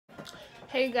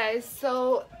Hey guys,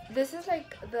 so this is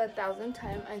like the 1,000th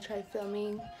time I tried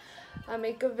filming a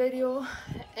makeup video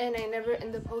and I never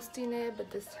end up posting it,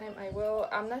 but this time I will.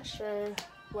 I'm not sure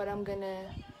what I'm gonna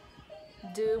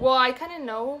do. Well, I kind of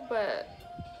know, but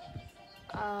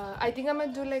I think I'm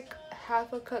gonna do like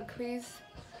half a cut crease,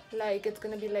 like it's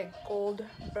gonna be like gold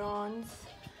bronze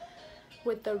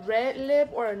with a red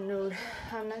lip or a nude.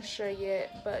 I'm not sure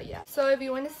yet, but yeah. So if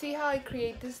you want to see how I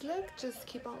create this look, just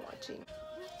keep on watching.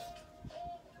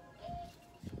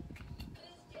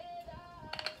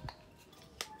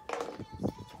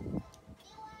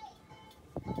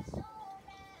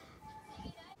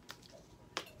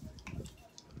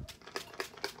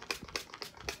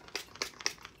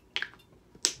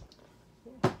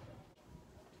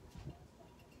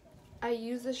 I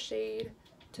use the shade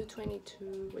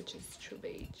 222, which is True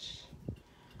Beige.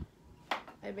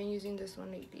 I've been using this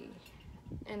one lately,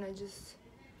 and I just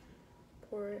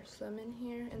pour some in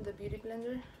here in the beauty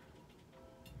blender,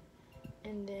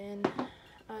 and then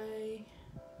I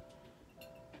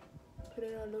put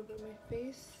it all over my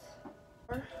face.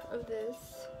 More of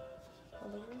this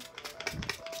all over,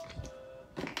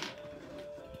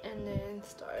 and then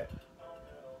start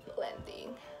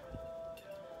blending.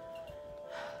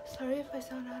 Sorry if I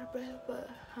sound out of breath, but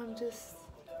I'm just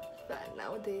fat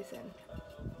nowadays and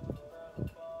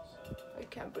I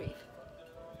can't breathe.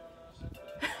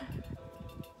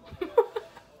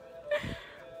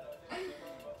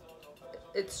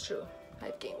 It's true,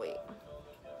 I've gained weight.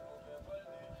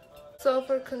 So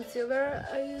for concealer,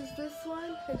 I use this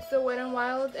one. It's the Wet n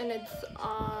Wild, and it's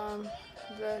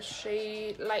the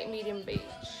shade light medium beige.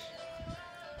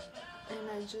 And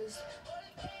I just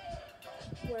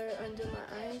wear it under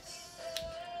my eyes.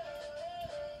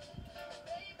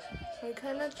 I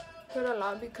kind of put a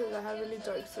lot because I have really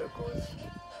dark circles,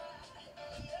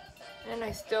 and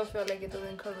I still feel like it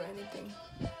doesn't cover anything.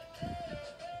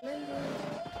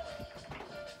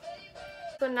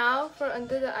 So now for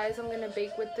under the eyes, I'm gonna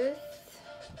bake with this,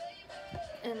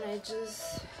 and I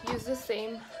just use the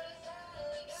same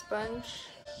sponge.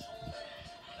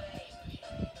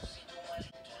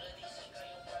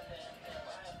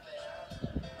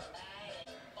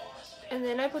 And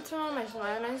then I put some on my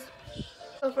smile lines.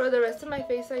 So for the rest of my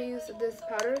face, I use this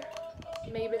powder,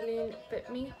 Maybelline Fit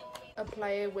Me. Apply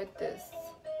it with this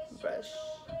brush.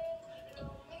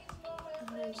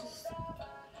 And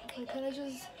I kind of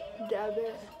just dab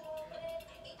it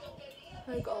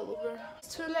like all over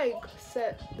to like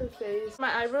set the face.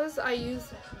 My eyebrows, I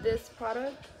use this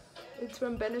product. It's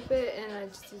from Benefit, and I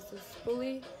just use this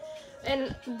spoolie.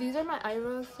 And these are my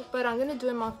eyebrows, but I'm gonna do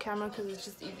them off camera because it's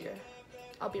just easier.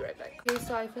 I'll be right back. Okay,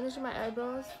 so I finished my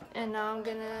eyebrows, and now I'm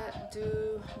gonna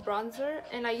do bronzer,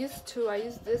 and I use two. I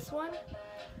use this one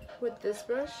with this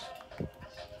brush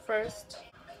first.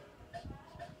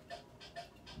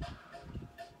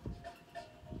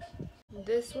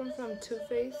 This one from Too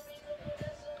Faced.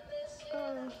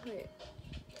 Wait.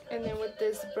 And then with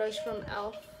this brush from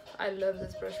e.l.f. I love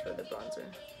this brush for the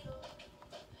bronzer.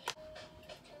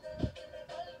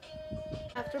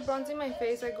 After bronzing my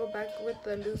face, I go back with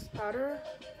the loose powder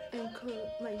and coat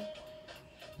my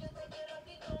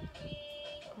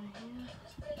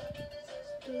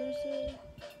hair.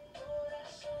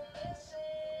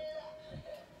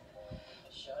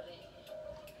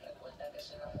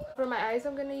 For my eyes,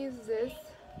 I'm gonna use this,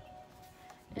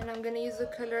 and I'm gonna use the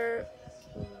color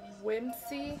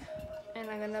Whimsy, and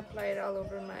I'm gonna apply it all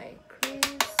over my crease.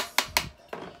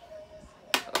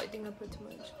 Oh, I think I put too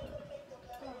much.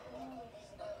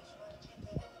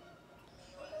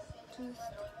 Just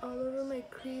all over my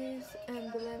crease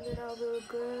and blend it out real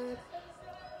good.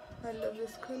 I love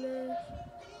this color.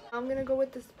 I'm gonna go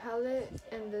with this palette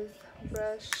and this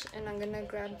brush, and I'm gonna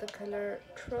grab the color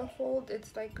Truffled.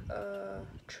 It's like a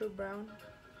true brown,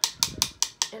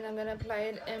 and I'm gonna apply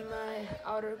it in my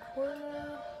outer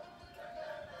corner.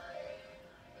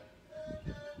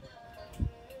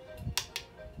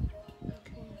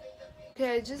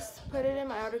 Okay, I just put it in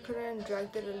my outer corner and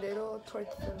dragged it a little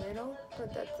towards the middle,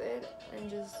 but that's it,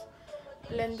 and just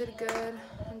blend it good.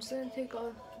 I'm just gonna take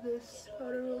off this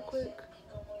powder real quick.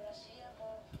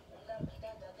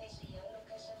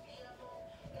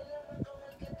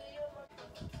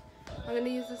 I'm gonna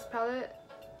use this palette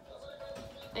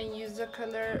and use the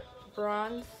color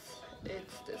Bronze.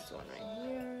 It's this one right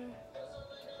here.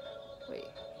 Wait.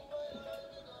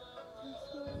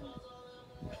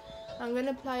 I'm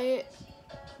gonna apply it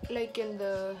like in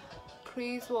the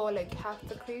crease, well, like half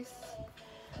the crease.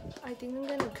 I think I'm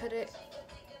gonna cut it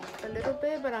a little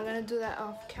bit, but I'm gonna do that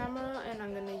off camera, and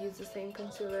I'm gonna use the same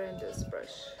concealer in this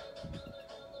brush.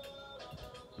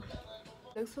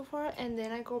 look so far, and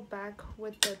then I go back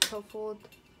with the truffled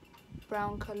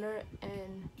brown color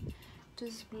and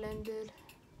just blend it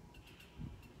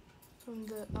from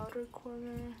the outer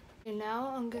corner. And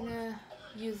now I'm gonna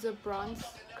use the bronze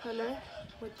color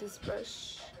with this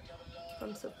brush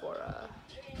from Sephora,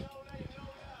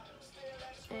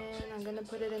 and I'm gonna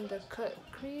put it in the cut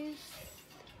crease.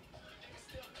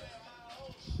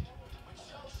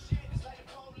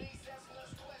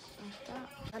 Like that.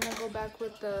 And I go back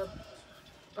with the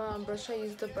brush I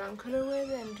used the brown color with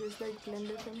and just like blend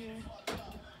it from here,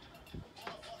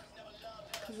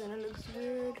 because then it looks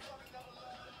weird.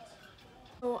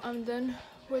 So I'm done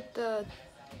with the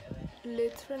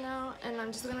lids for now, and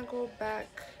I'm just gonna go back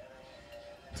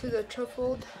to the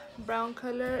truffled brown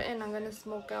color, and I'm gonna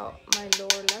smoke out my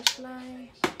lower lash line.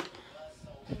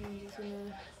 And I'm just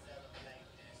gonna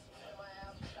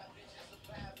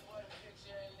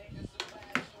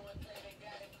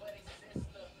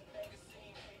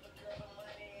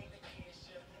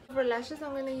for lashes,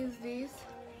 I'm gonna use these.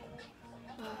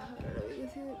 I don't know if you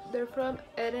can see. They're from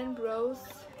Eden Rose,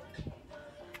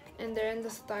 and they're in the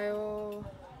style,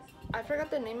 I forgot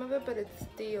the name of it, but it's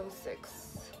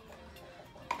D06.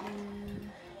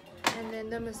 And then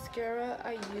the mascara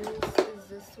I use is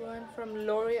this one from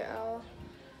L'Oreal,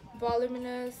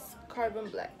 Voluminous Carbon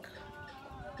Black.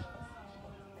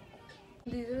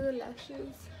 These are the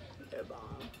lashes. They're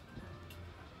bomb.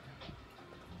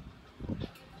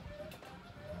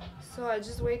 So I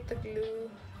just wait the glue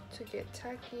to get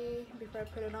tacky before I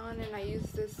put it on, and I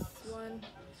use this one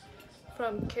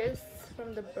from Kiss,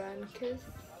 from the brand Kiss.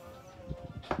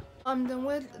 I'm done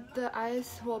with the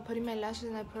eyes, well, putting my lashes,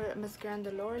 and I put mascara on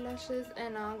the lower lashes,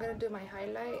 and now I'm gonna do my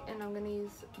highlight, and I'm gonna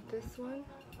use this one.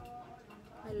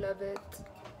 I love it,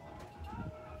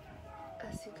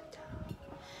 as you can tell,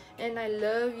 and I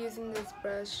love using this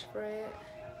brush for it.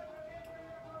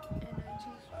 And I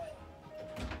just,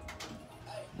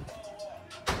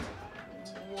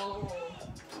 whoa.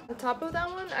 On top of that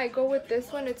one, I go with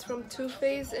this one. It's from Too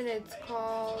Faced, and it's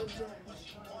called,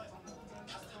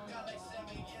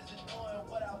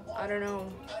 I don't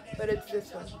know, but it's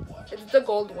this one. It's the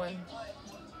gold one.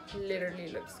 Literally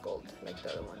looks gold like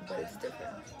the other one, but it's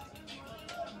different.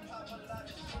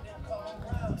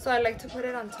 So I like to put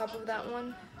it on top of that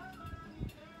one.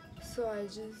 So I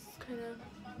just kind of,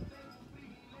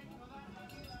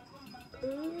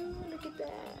 ooh, look at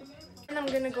that. And I'm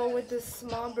gonna go with this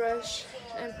small brush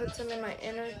and put some in my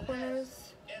inner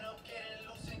corners,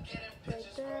 right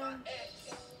there.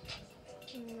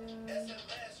 And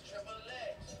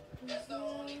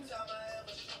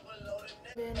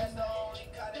then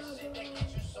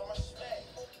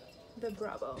the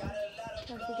Bravo.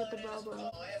 Can't forget the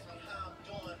Bravo.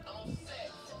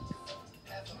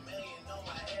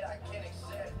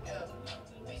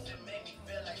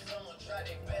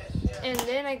 And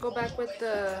then I go back with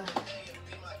the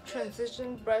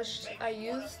transition brush I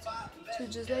used to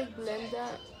just like blend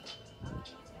that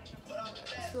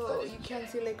so you can't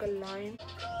see like a line.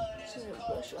 Just gonna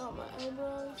brush out my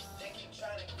eyebrows.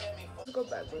 Let's go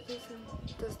back with this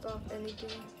and dust off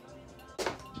anything.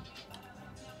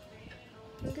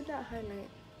 Look at that highlight.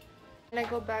 And I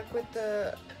go back with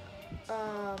the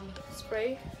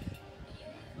spray.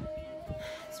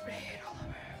 Spray it all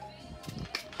over.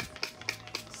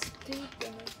 Stick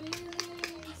in my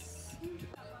face.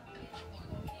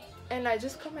 And I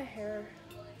just cut my hair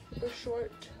super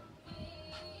short.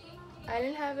 I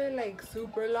didn't have it like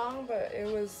super long, but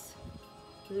it was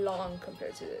long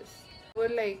compared to this. I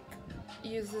would like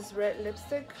use this red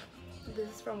lipstick. This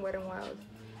is from Wet n Wild.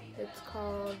 It's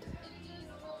called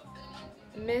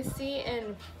Missy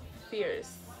and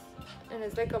Fierce, and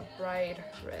it's like a bright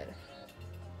red.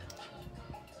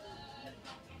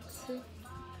 See?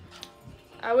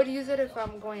 I would use it if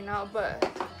I'm going out, but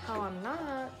how I'm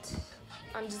not,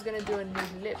 I'm just gonna do a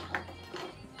nude lip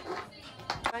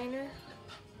liner.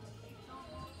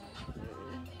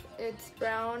 It's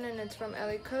brown and it's from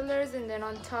LA Colors, and then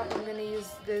on top I'm gonna use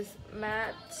this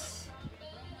matte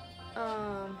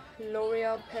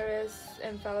L'Oreal Paris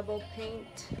Infallible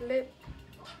Paint Lip,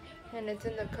 and it's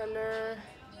in the color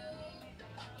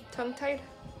Tongue Tied.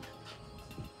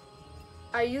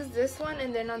 I use this one,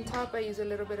 and then on top I use a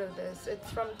little bit of this.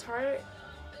 It's from Tarte,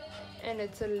 and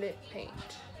it's a lip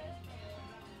paint.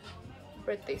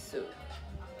 Birthday suit.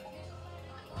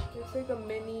 It's like a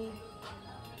mini.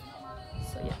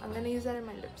 So yeah, I'm gonna use that in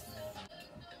my lips.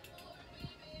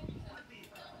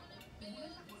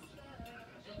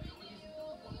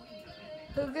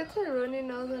 Who gets a runny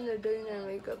nose when they're doing their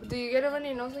makeup? Do you get a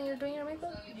runny nose when you're doing your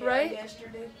makeup? Yeah, right?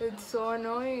 Yesterday. It's so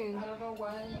annoying. I don't know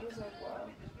why. It was like, wow.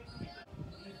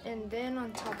 And then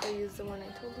on top I use the one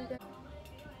I told you guys.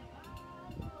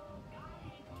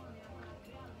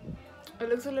 It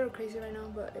looks a little crazy right now,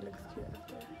 but it looks cute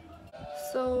after.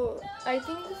 So I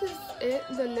think this is it,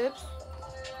 the lips.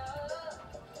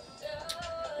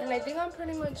 And I think I'm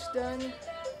pretty much done.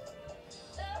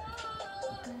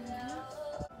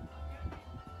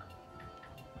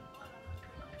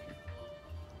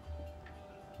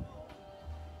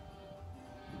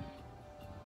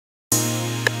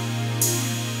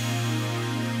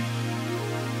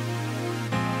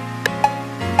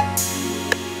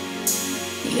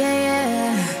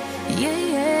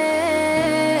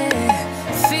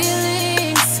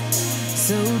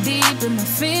 My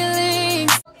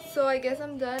feelings. So I guess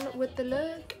I'm done with the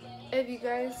look. If you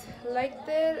guys liked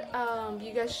it,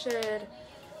 you guys should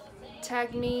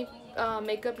tag me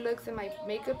makeup looks in my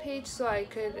makeup page so I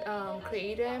could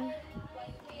create them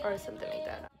or something like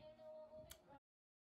that.